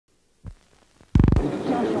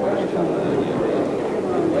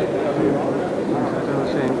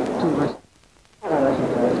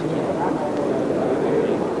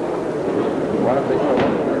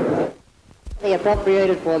They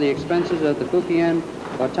appropriated for the expenses of the Fujian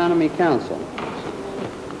Autonomy Council.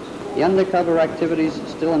 The undercover activities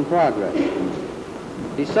still in progress.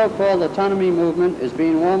 The so-called autonomy movement is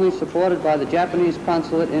being warmly supported by the Japanese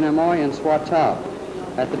consulate in Amoy and Swatow.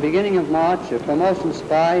 At the beginning of March, a promotion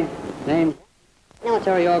spy named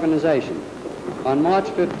military organization. On March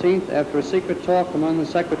 15th, after a secret talk among the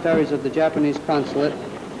secretaries of the Japanese consulate,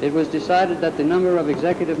 it was decided that the number of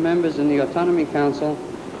executive members in the Autonomy Council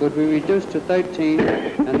would be reduced to 13,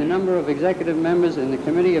 and the number of executive members in the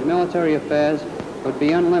Committee of Military Affairs would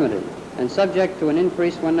be unlimited and subject to an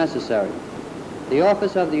increase when necessary. The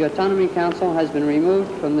office of the Autonomy Council has been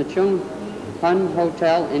removed from the Chung Han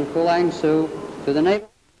Hotel in Kulang Su to the neighborhood.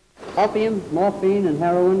 Opium, morphine, and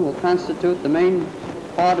heroin will constitute the main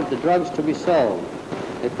part of the drugs to be sold.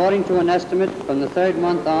 According to an estimate, from the third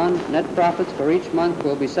month on, net profits for each month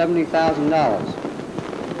will be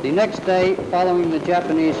 $70,000. The next day, following the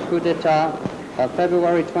Japanese coup d'etat of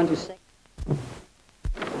February 26th,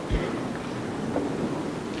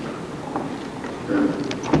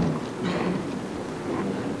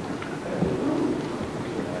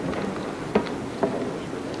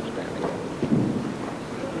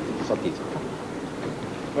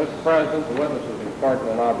 Mr. President, the witnesses in court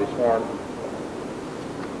will now be sworn.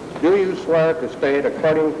 Do you swear to state,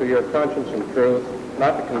 according to your conscience and truth,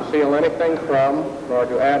 not to conceal anything from, nor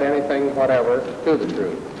to add anything whatever to the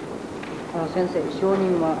truth? 先生、証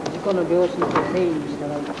人は自己の良心と誠意に従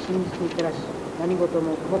い、真実に照らし、何事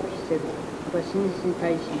も黙秘せず、また真実に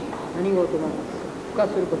対し、何事も付加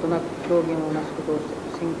することなく表現をなすことを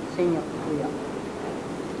宣約い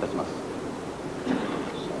たします。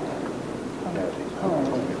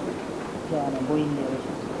じゃあ、母音でお願いし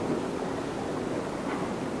ます。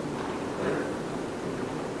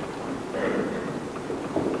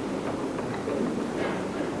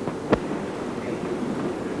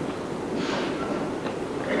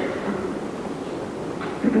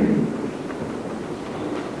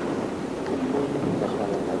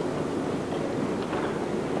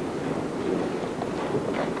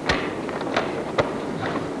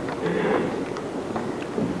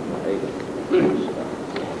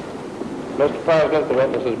Mr. President, the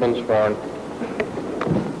witness has been sworn.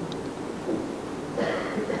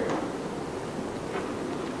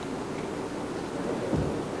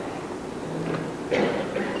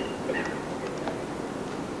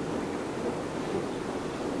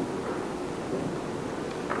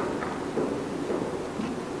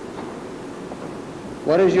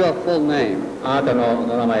 What is your full name? あなたのお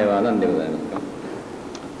名前は何でございますか？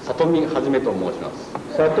里見はじめと申します。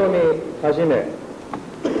里見はじめ。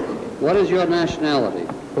What is your nationality?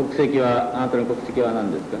 国籍は、あなたの国籍は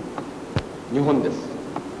何ですか？日本です。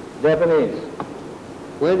Japanese.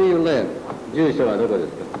 Where do you live? 住所はどこで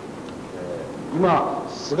すか？今、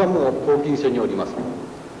巣鴨拘禁所におります。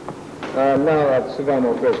Now at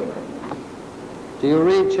Sugamo prison. Do you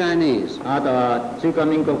read Chinese? あなたは中華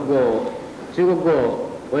民国語、中国語を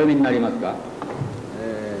お読みになりますか？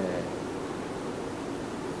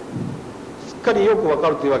すっかりよくわか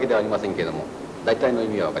るというわけではありませんけれども、大体の意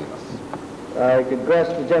味はわかります。I could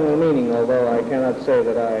grasp the general meaning, although I cannot say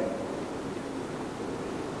that I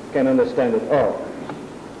can understand it all.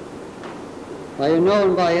 Are you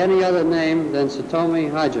known by any other name than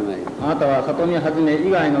Satomi Hajime? あなたは里見はじめ以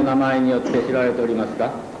外の名前によって知られております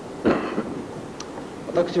か？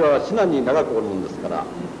私はシナに長くおるもんですから、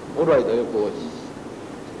オールライトよく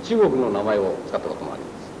中国の名前を使ったこともありま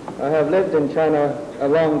す。I have lived in China a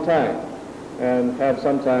long time and have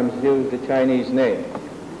sometimes used the Chinese name.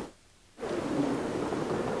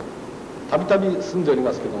 たびたび住んでおり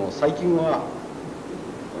ますけども、最近は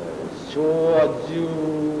昭和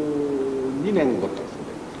12年ごとですね。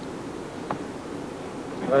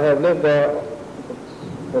I have lived there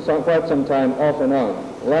for quite some time, off and on.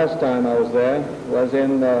 Last time I was there was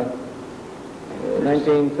in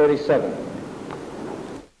 1937.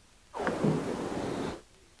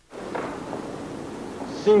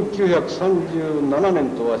 1937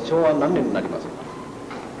年とは昭和何年になりますか？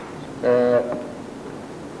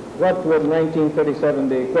 What would 1937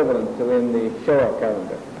 be equivalent to in the Showa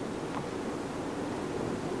calendar?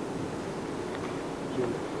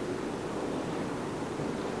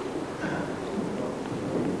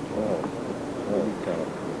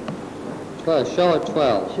 Showa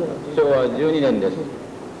 12. 昭和12年です。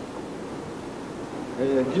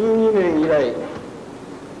12年以来、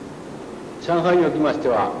上海におきまして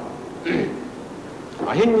は、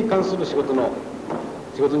アヘンに関する仕事に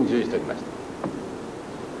従事しておりました。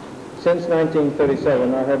Since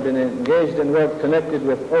 1937, I have been engaged in work connected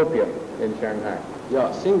with opium in Shanghai. い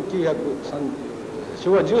や、昭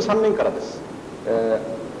和13年からです。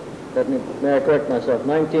May I correct myself?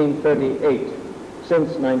 1938.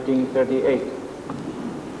 Since 1938.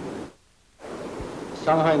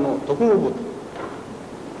 上海の特務部と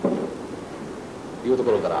いうと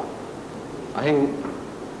ころからアヘン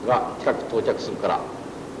が近く到着するから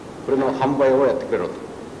これの販売をやってくれろと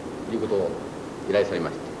いうことを依頼されま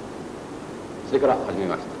して、それから始め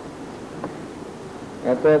まし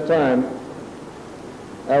た。 At that time,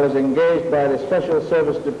 I was engaged by the Special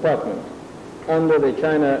Service Department under the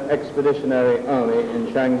China Expeditionary Army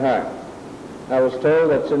in Shanghai. I was told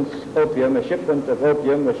that since a shipment of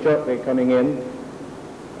opium was shortly coming in,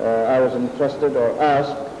 I was entrusted or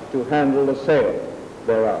asked to handle the sale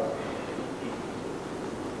thereof.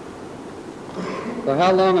 For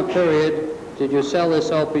how long a period did you sell this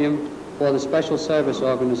opium for the Special Service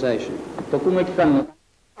Organization? 特務機関の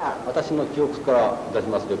私の記憶から出し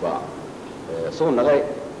ますれば、そう長い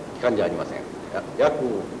期間じゃありません。約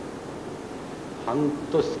半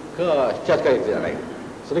年か7、8ヶ月じゃない。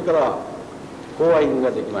それから公安員が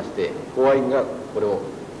できまして、公安員がこれを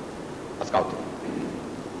扱うと。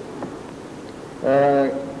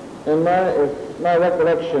If my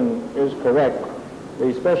recollection is correct,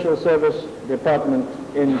 the Special Service Department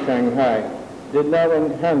in Shanghai did not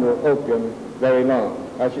handle opium very long.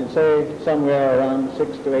 I should say somewhere around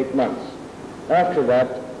 6 to 8 months. After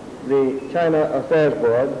that, the China Affairs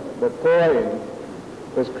Board, the COIN,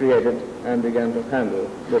 was created and began to handle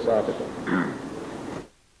this article.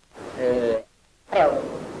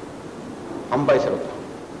 販売せろと。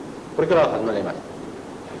これから始まりました。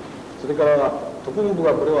それから特務部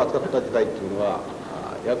がこれを扱った時代っていうのは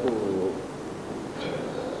約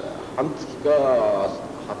半月か8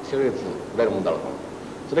ヶ月ぐらいのもんだろうと。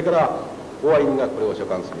それから公安員がこれを所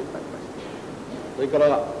管するようになりました。それか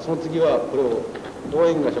らその次はこれを公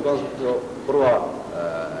安員が所管する頃は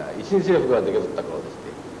維新政府が出来った頃でして、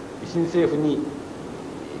維新政府に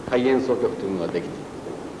海援総局というのができて、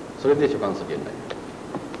それで所管するようになりまし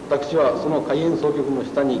た。私はその海援総局の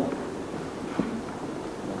下に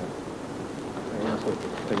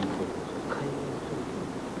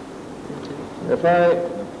If I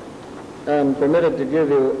am permitted to give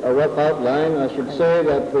you a rough outline, I should say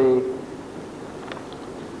that the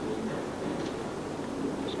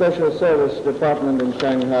Special Service Department in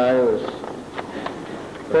Shanghai was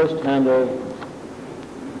first handled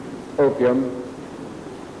opium,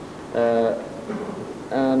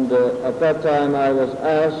 and at that time I was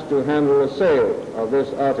asked to handle the sale of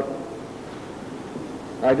this article.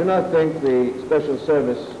 I do not think the Special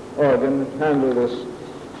Service organ handled this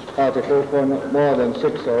article for more than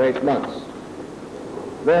 6 or 8 months.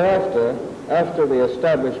 Thereafter, after the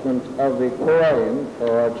establishment of the COIN,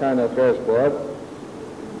 or China Affairs Board,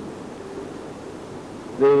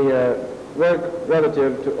 the work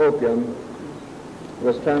relative to opium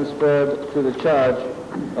was transferred to the charge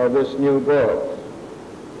of this new board.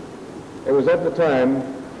 It was at the time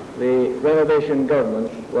the renovation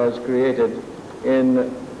government was created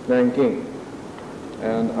in Nanking,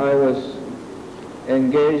 and I was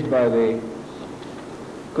engaged by the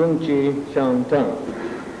Kung Chi Shang Tang